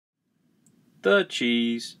The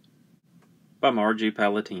Cheese by Margie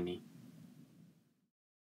Palatini.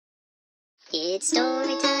 It's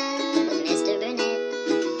story time with Mr.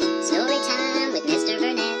 Burnett. Story time with Mr.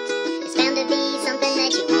 Burnett. It's bound to be something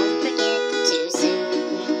that you won't forget too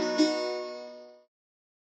soon.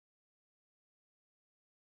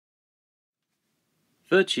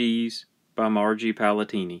 The Cheese by Margie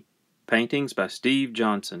Palatini. Paintings by Steve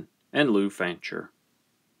Johnson and Lou Fancher.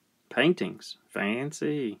 Paintings.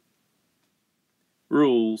 Fancy.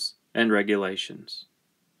 Rules and regulations.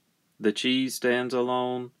 The cheese stands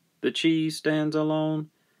alone. The cheese stands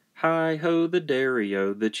alone. Hi-ho the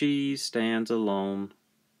dairy-o, the cheese stands alone.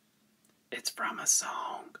 It's from a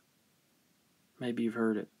song. Maybe you've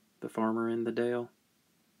heard it. The Farmer in the Dale.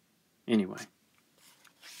 Anyway.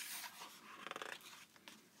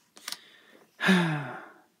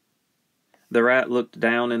 The rat looked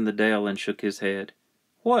down in the dale and shook his head.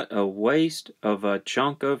 What a waste of a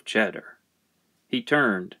chunk of cheddar. He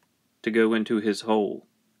turned to go into his hole,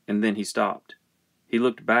 and then he stopped. He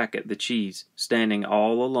looked back at the cheese, standing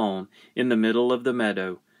all alone in the middle of the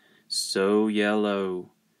meadow. So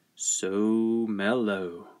yellow, so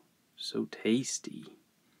mellow, so tasty.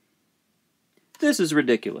 This is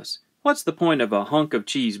ridiculous. What's the point of a hunk of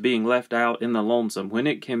cheese being left out in the lonesome when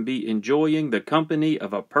it can be enjoying the company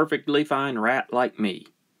of a perfectly fine rat like me?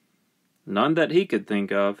 None that he could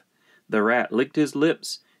think of. The rat licked his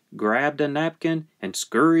lips, grabbed a napkin, and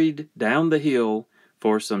scurried down the hill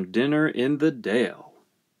for some dinner in the dale.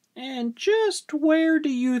 And just where do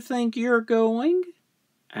you think you're going?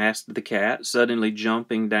 Asked the cat, suddenly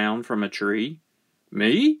jumping down from a tree.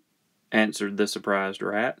 Me? Answered the surprised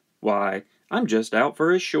rat. Why, I'm just out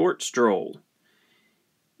for a short stroll.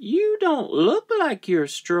 You don't look like you're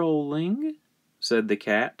strolling, said the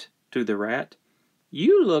cat to the rat.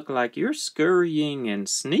 You look like you're scurrying and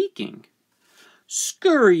sneaking.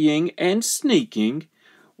 Scurrying and sneaking?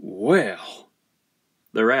 Well!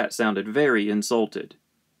 The rat sounded very insulted.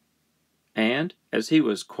 And, as he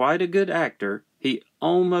was quite a good actor, he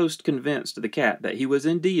almost convinced the cat that he was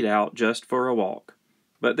indeed out just for a walk.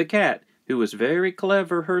 But the cat, who was very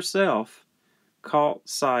clever herself, caught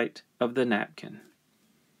sight of the napkin.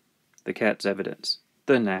 The cat's evidence.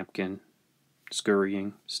 The napkin.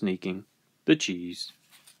 Scurrying, sneaking. The cheese.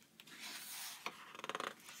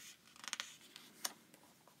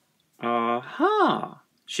 Aha,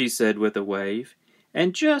 she said with a wave.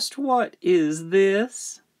 And just what is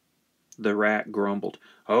this? The rat grumbled.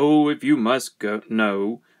 Oh, if you must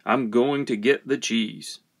know, I'm going to get the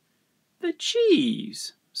cheese. The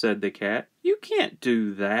cheese, said the cat. You can't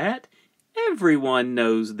do that. Everyone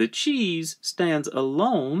knows the cheese stands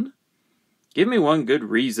alone. Give me one good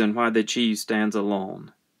reason why the cheese stands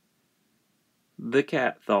alone. The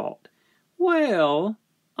cat thought. Well,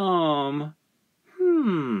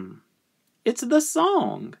 it's the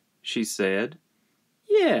song, she said.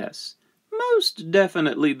 Yes, most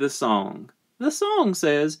definitely the song. The song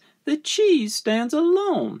says, the cheese stands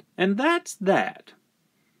alone, and that's that.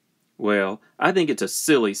 Well, I think it's a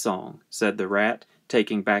silly song, said the rat,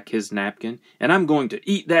 taking back his napkin, and I'm going to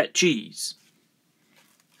eat that cheese.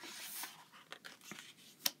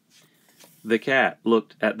 The cat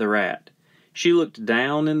looked at the rat. She looked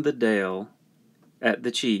down in the dale at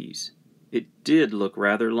the cheese. It did look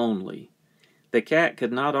rather lonely. The cat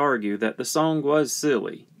could not argue that the song was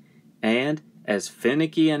silly, and, as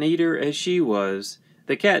finicky an eater as she was,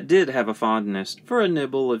 the cat did have a fondness for a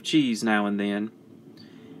nibble of cheese now and then.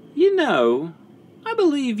 You know, I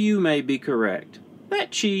believe you may be correct.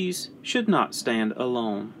 That cheese should not stand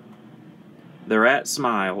alone. The rat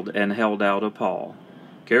smiled and held out a paw.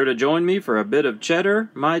 Care to join me for a bit of cheddar,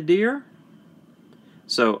 my dear?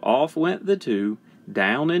 So off went the two,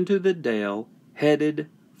 down into the dale, headed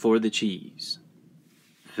for the cheese.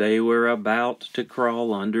 They were about to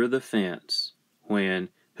crawl under the fence, when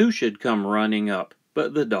who should come running up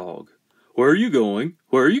but the dog. Where are you going?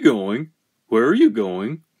 Where are you going? Where are you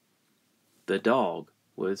going? The dog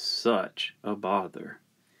was such a bother.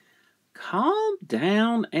 Calm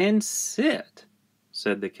down and sit,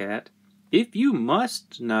 said the cat. If you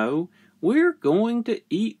must know, we're going to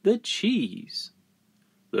eat the cheese.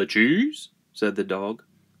 The cheese? Said the dog.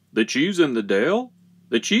 The cheese in the dale?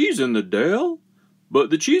 The cheese in the dale? But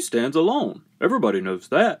the cheese stands alone. Everybody knows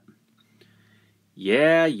that.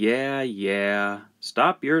 Yeah.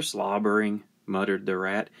 Stop your slobbering, muttered the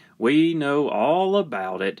rat. We know all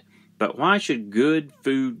about it. But why should good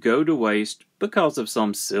food go to waste because of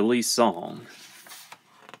some silly song?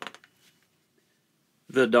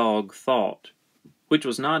 The dog thought, which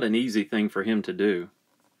was not an easy thing for him to do.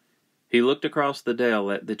 He looked across the dell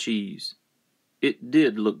at the cheese. It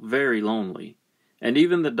did look very lonely, and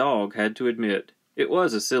even the dog had to admit it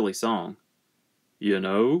was a silly song. "You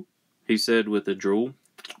know," he said with a drool,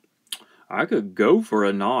 "I could go for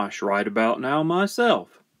a nosh right about now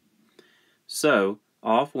myself." So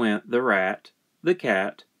off went the rat, the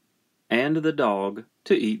cat, and the dog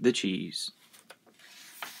to eat the cheese.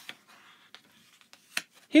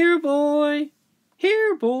 "Here, boy!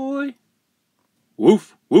 Here, boy!"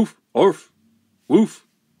 "Woof, woof, orf! Woof,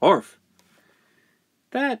 orf!"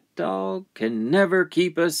 "That dog can never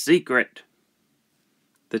keep a secret."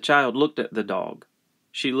 The child looked at the dog.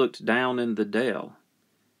 She looked down in the dell.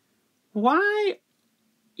 "Why,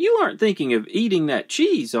 you aren't thinking of eating that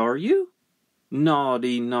cheese, are you?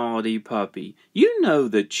 Naughty, naughty puppy. You know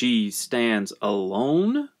the cheese stands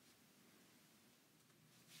alone."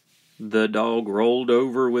 The dog rolled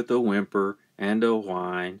over with a whimper and a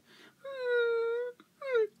whine.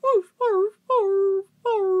 "Woof, orf, orf,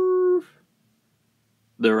 orf."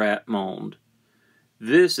 The rat moaned.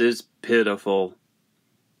 "This is pitiful."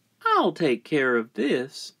 "I'll take care of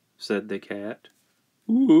this," said the cat.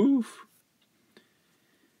 "Woof."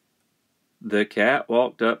 The cat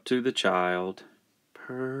walked up to the child,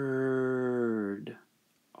 purred,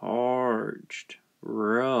 arched,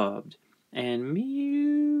 rubbed, and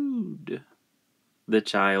mewed. The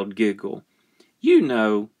child giggled. "You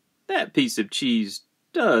know, that piece of cheese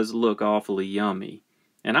does look awfully yummy,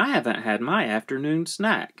 and I haven't had my afternoon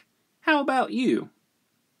snack. How about you?"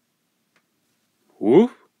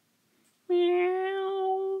 "Woof."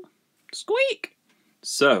 "Meow." "Squeak."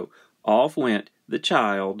 So off went the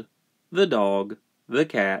child, the dog, the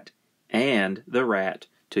cat, and the rat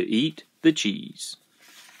to eat the cheese.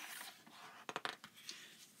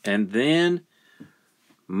 And then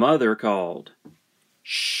Mother called.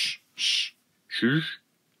 "Shh, shh, shh."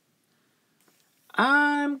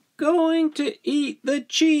 "I'm going to eat the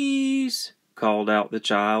cheese," called out the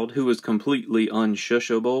child, who was completely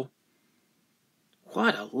unshushable.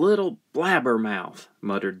 "What a little blabbermouth,"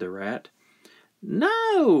 muttered the rat.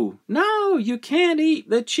 "No, no, you can't eat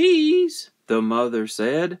the cheese," the mother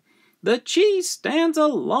said. "The cheese stands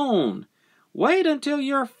alone. Wait until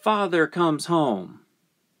your father comes home."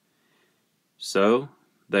 So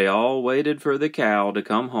they all waited for the cow to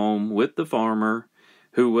come home with the farmer,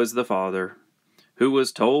 who was the father, who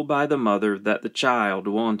was told by the mother that the child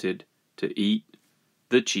wanted to eat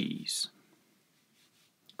the cheese.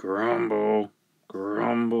 Grumble,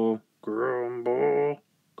 grumble, grumble,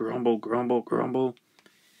 grumble, grumble, grumble.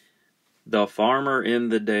 The farmer in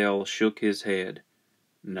the dell shook his head.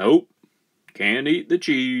 "Nope, can't eat the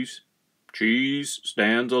cheese. Cheese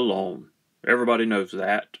stands alone. Everybody knows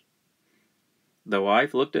that." The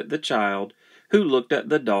wife looked at the child, who looked at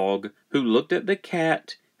the dog, who looked at the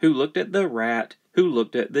cat, who looked at the rat, who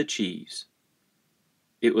looked at the cheese.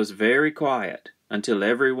 It was very quiet until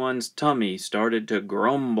everyone's tummy started to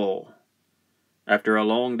grumble. After a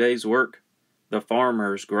long day's work, the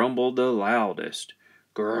farmers grumbled the loudest.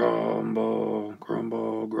 Grumble,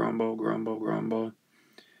 grumble, grumble, grumble, grumble.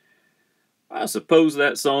 "I suppose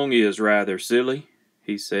that song is rather silly,"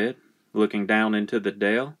 he said, looking down into the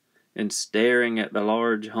dell and staring at the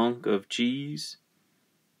large hunk of cheese.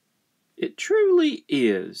 "It truly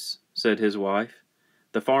is," said his wife.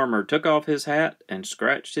 The farmer took off his hat and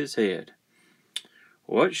scratched his head.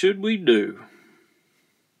 "What should we do?"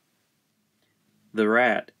 The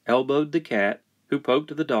rat elbowed the cat, who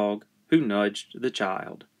poked the dog, who nudged the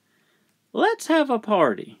child. "Let's have a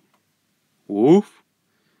party." Woof.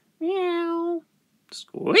 Meow.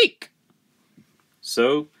 Squeak.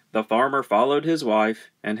 So the farmer followed his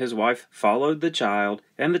wife, and his wife followed the child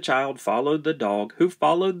followed the dog, who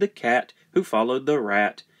followed the cat, who followed the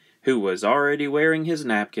rat, who was already wearing his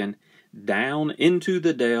napkin, down into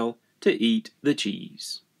the dell to eat the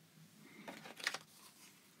cheese.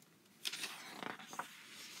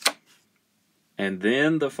 And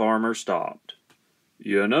then the farmer stopped.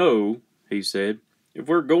 "You know," he said, "if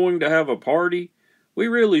we're going to have a party, we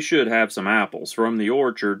really should have some apples from the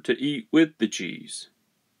orchard to eat with the cheese."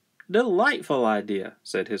 "Delightful idea,"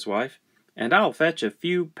 said his wife, "and I'll fetch a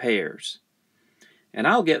few pears." "And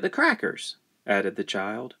I'll get the crackers," added the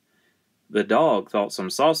child. The dog thought some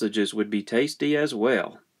sausages would be tasty as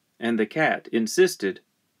well, and the cat insisted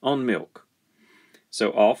on milk.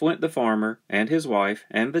 So off went the farmer and his wife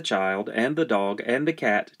and the child and the dog and the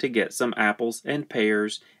cat to get some apples and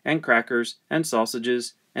pears and crackers and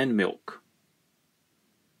sausages and milk.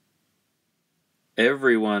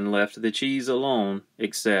 Everyone left the cheese alone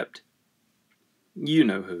except you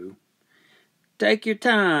know who. "Take your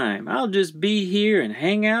time. I'll just be here and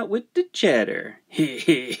hang out with the cheddar." He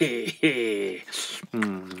he he he.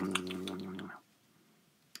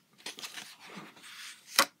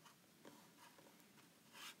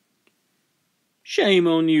 Shame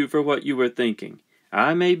on you for what you were thinking.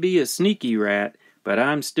 I may be a sneaky rat, but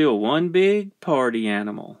I'm still one big party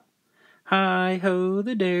animal. Hi-ho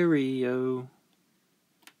the dairy-o.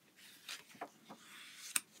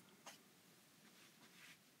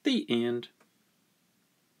 The end.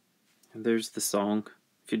 And there's the song.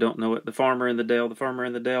 If you don't know it, the farmer in the dale, the farmer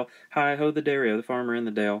in the dale. Hi-ho the dairy-o, the farmer in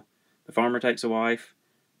the dale. The farmer takes a wife.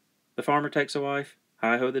 The farmer takes a wife.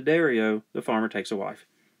 Hi-ho the dairy-o, the farmer takes a wife.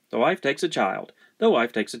 The wife takes a child. The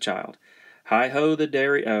wife takes a child. Hi-ho the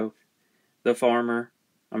dairy-o, the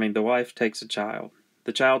wife takes a child.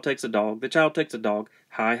 The child takes a dog. The child takes a dog.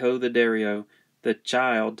 Hi-ho the dairy-o, the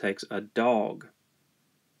child takes a dog.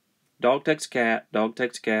 Dog takes a cat. Dog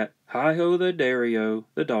takes a cat. Hi-ho the dairy-o,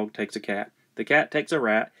 the dog takes a cat. The cat takes a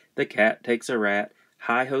rat. The cat takes a rat.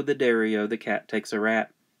 Hi-ho the dairy-o, the cat takes a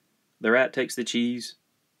rat. The rat takes the cheese.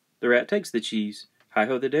 The rat takes the cheese.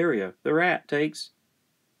 Hi-ho the dairy-o, the rat takes,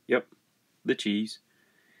 the cheese.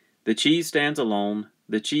 The cheese stands alone.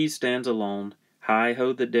 The cheese stands alone.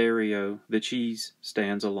 Hi-ho the dairy-o, the cheese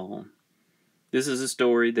stands alone. This is a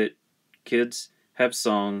story that kids have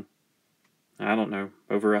sung, I don't know,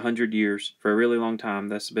 over 100 years. For a really long time,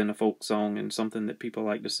 that's been a folk song and something that people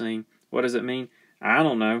like to sing. What does it mean? I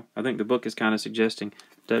don't know. I think the book is kind of suggesting.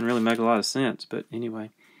 It doesn't really make a lot of sense, but anyway.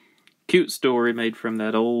 Cute story made from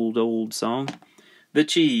that old song. The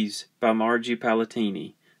Cheese by Margie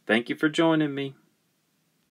Palatini. Thank you for joining me.